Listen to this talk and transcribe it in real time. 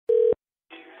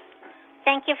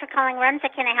Thank you for calling Frantz.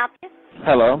 Can I help you?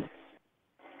 Hello.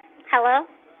 Hello?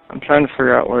 I'm trying to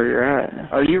figure out where you're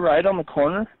at. Are you right on the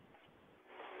corner?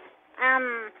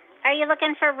 Are you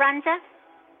looking for Frantz?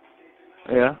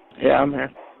 Yeah. Yeah, I'm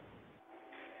here.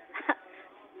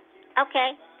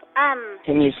 Okay.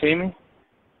 Can you see me?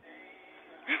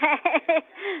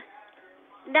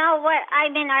 No,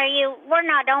 we're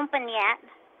not open yet.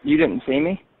 You didn't see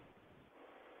me?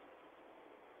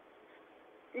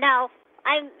 No,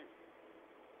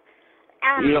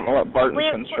 You don't know what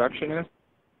Barton's Construction is?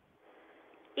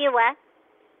 You what?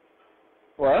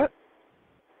 What?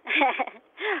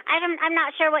 I'm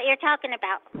not sure what you're talking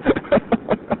about.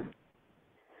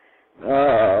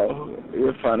 Oh,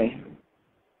 you're funny.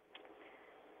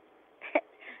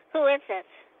 Who is this?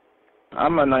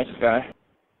 I'm a nice guy.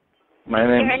 My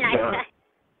name's You're a nice John. guy.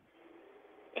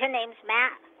 Your name's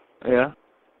Matt? Yeah.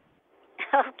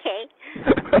 Okay.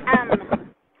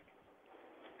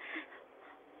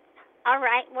 All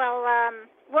right. Well,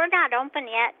 we're not open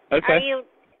yet. Okay. Are you?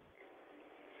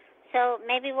 So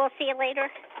maybe we'll see you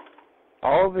later.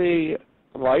 All the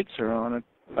lights are on. It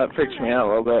that freaks me out a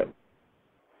little bit.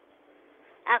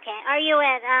 Okay. Are you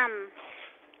at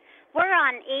we're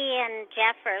on E and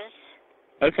Jeffers.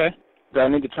 Okay. Do I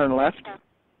need to turn left?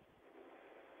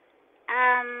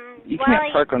 You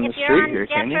can't park on the street here, can you? If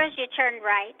you're on Jeffers, you turn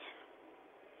right.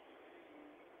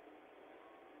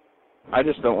 I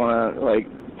just don't want to, like,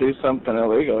 do something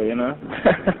illegal, you know?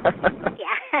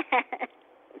 Yeah.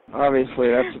 Obviously,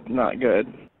 that's not good.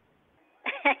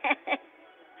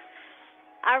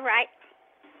 All right.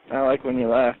 I like when you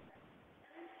laugh.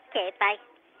 Okay, bye.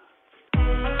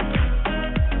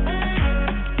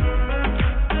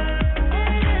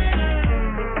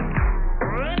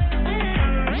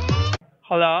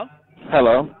 Hello?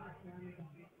 Hello.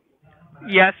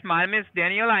 Yes, my name is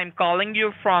Daniel. I'm calling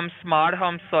you from Smart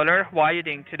Home Solar. How are you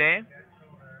doing today?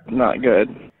 Not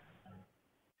good.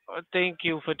 Thank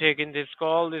you for taking this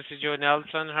call. This is Joe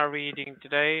Nelson. How are you doing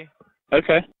today?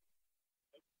 Okay.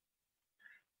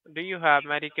 Do you have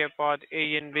Medicare Part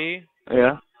A and B?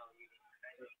 Yeah.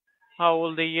 How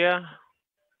old are you?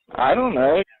 I don't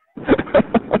know.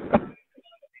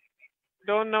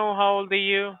 Don't know how old are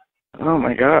you? Oh,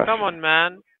 my gosh. Come on,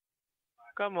 man.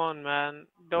 Come on, man.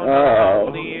 Don't know how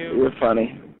old are you? You're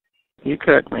funny. You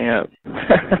crack me up.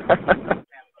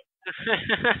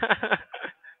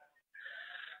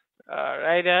 All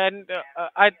right, and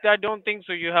I don't think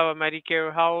so. You have a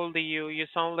Medicare. How old are you? You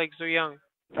sound like so young.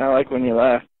 I like when you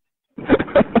laugh.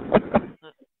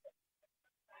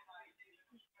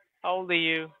 How old are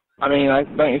you? I mean,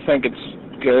 don't you think it's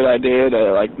a good idea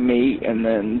to, like, meet and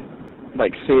then,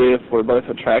 like, see if we're both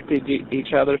attracted to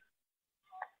each other?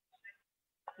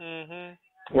 Mhm.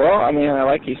 Well, I mean, I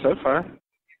like you so far.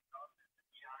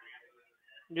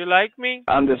 You like me?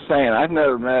 I'm just saying, I've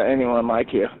never met anyone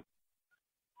like you.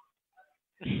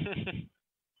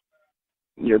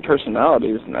 Your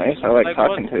personality is nice. I like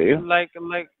talking to you. Like,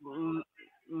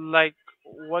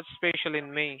 what's special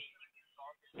in me?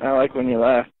 I like when you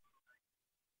laugh.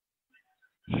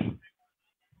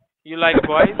 You like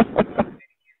boys?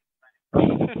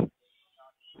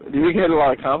 Do you get a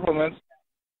lot of compliments?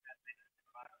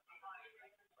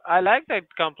 I like that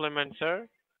compliment, sir.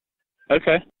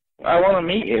 Okay. I want to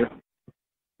meet you.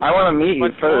 I want to meet you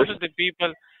first. Most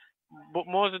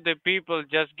of the people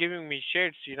just giving me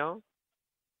shits, you know.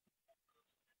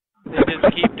 They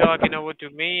just keep talking over to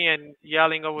me and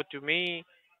yelling over to me.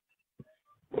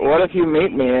 What if you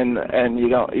meet me and you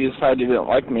decide you don't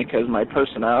like me because of my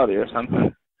personality or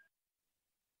something?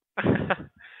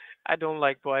 I don't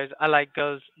like boys. I like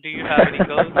girls. Do you have any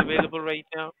girls available right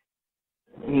now?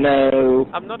 No.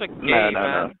 I'm not a gay man.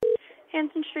 No.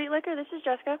 Hanson Street Liquor, this is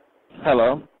Jessica.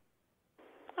 Hello.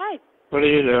 Hi. What are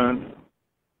you doing?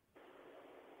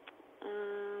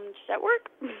 Just at work.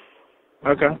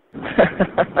 Okay.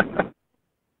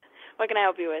 What can I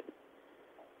help you with?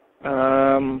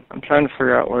 I'm trying to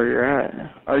figure out where you're at.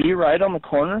 Are you right on the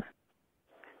corner?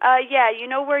 Yeah, you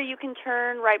know where you can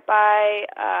turn right by,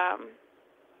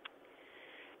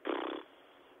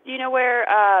 do you know where,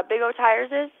 Big O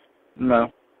Tires is?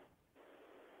 No.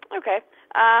 Okay.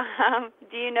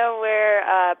 Do you know where,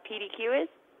 PDQ is?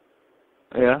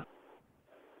 Yeah.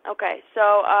 Okay,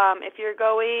 so, if you're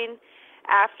going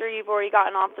after you've already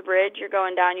gotten off the bridge, you're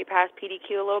going down, you pass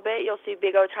PDQ a little bit, you'll see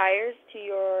Big O Tires to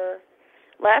your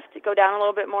left, go down a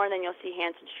little bit more, and then you'll see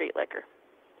Hanson Street Liquor.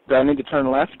 Do I need to turn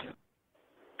left?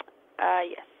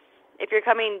 Yes. If you're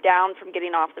coming down from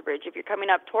getting off the bridge. If you're coming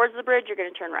up towards the bridge, you're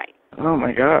going to turn right. Oh,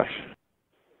 my gosh.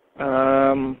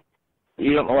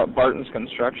 You don't know what Barton's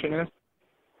Construction is?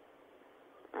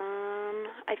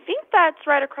 I think that's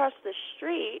right across the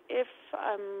street, if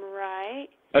I'm right.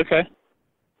 Okay.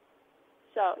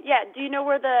 So, yeah, do you know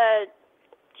where the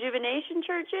Juvenation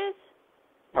Church is?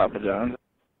 Papa John's.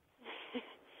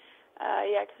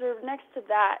 Yeah, 'cause we're next to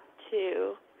that,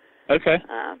 too. Okay.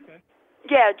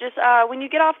 Yeah, just when you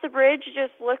get off the bridge,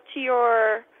 just look to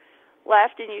your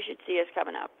left, and you should see us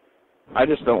coming up. I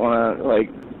just don't want to, like,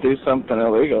 do something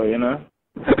illegal, you know?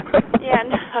 Yeah,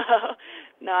 no.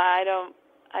 No, I don't.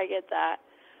 I get that.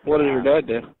 What does your dad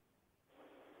do?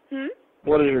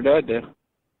 What does your dad do?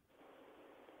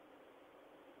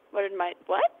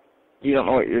 What? You don't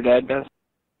know what your dad does?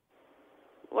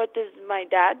 What does my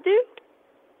dad do?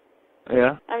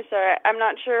 Yeah. I'm sorry. I'm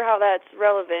not sure how that's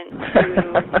relevant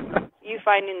to you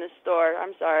finding the store.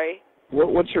 I'm sorry.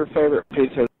 What's your favorite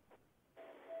pizza?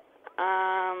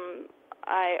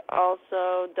 I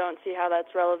also don't see how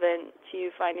that's relevant to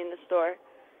you finding the store.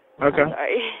 Okay. I'm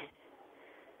sorry.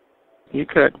 You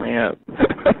crack me up.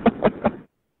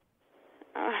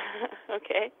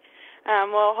 Okay.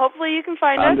 Well, hopefully you can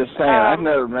find us. I'm just saying, I've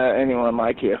never met anyone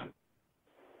like you.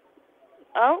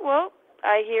 Oh, well,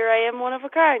 I hear I am one of a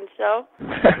kind, so you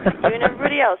and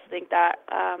everybody else think that.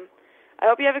 I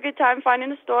hope you have a good time finding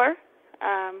the store.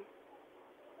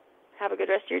 Have a good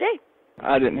rest of your day.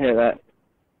 I didn't hear that.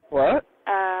 What?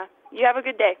 You have a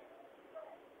good day.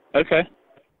 Okay.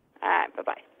 All right,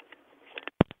 bye-bye.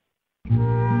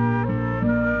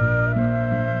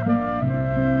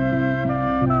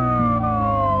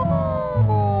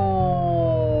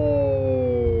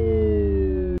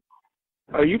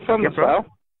 Are you from the bro.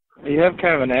 South? You have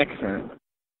kind of an accent.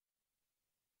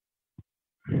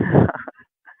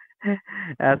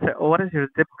 So what is your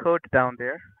zip code down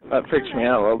there? That freaks me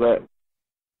out a little bit.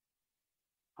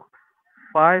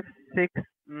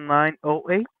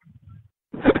 56908.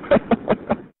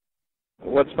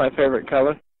 What's my favorite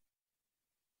color?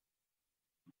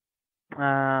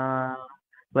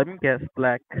 Let me guess,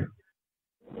 black.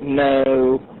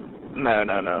 No. No?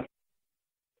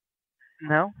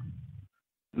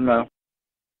 No.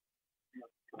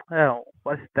 Oh,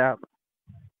 what's that?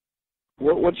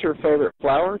 What's your favorite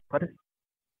flower? What is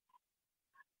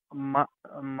my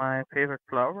favorite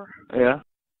flower? Yeah.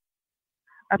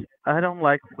 I don't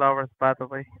like flowers, by the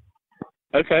way.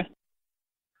 Okay.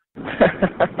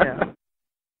 Yeah.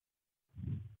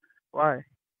 Why?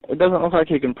 It doesn't look like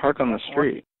you can park on the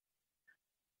street.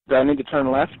 Do I need to turn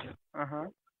left?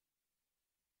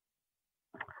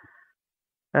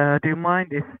 Do you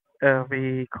mind if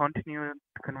we continue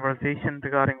the conversation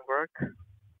regarding work?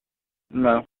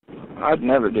 No. I'd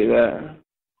never do that.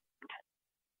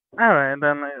 Alright,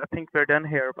 then I think we're done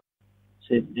here.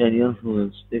 Sid Daniel, who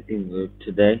I'm speaking with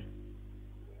today.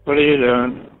 What are you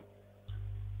doing?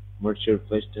 What's your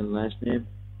first and last name?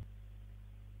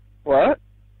 What?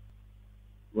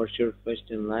 What's your first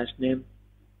and last name?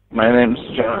 My name's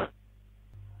John.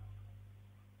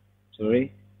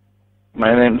 Sorry?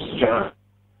 My name's John.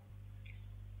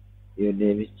 Your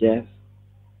name is Jeff?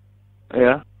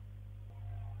 Yeah.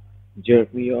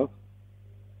 Jerk me off?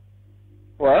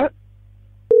 What?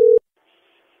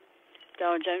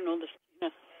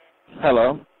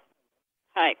 Hello.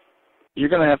 Hi. You're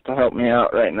gonna have to help me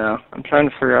out right now. I'm trying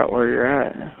to figure out where you're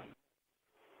at.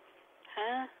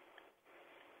 Huh?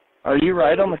 Are you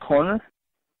right on the corner?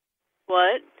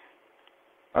 What?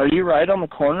 Are you right on the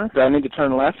corner? Do I need to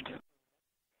turn left?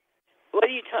 What are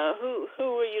you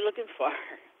who are you looking for?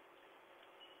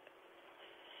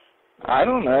 I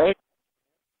don't know.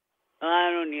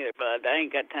 I don't either, bud. I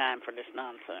ain't got time for this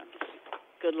nonsense.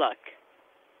 Good luck.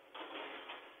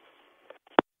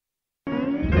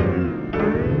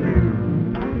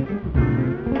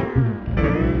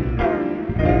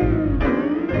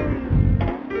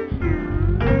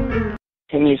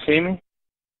 Can you see me?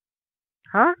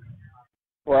 Huh?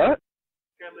 What?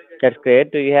 That's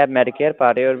great. Do you have Medicare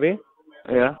Part A or B?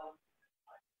 Yeah.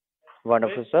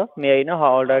 Wonderful, sir. May I know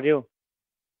how old are you?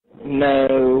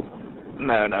 No.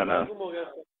 May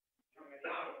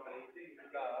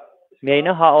I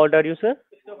know how old are you, sir?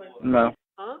 No.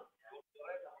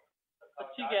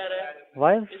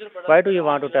 Why do you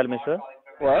want to tell me, sir?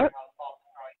 What?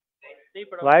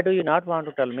 Why do you not want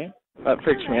to tell me? That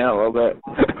freaks me out a little bit.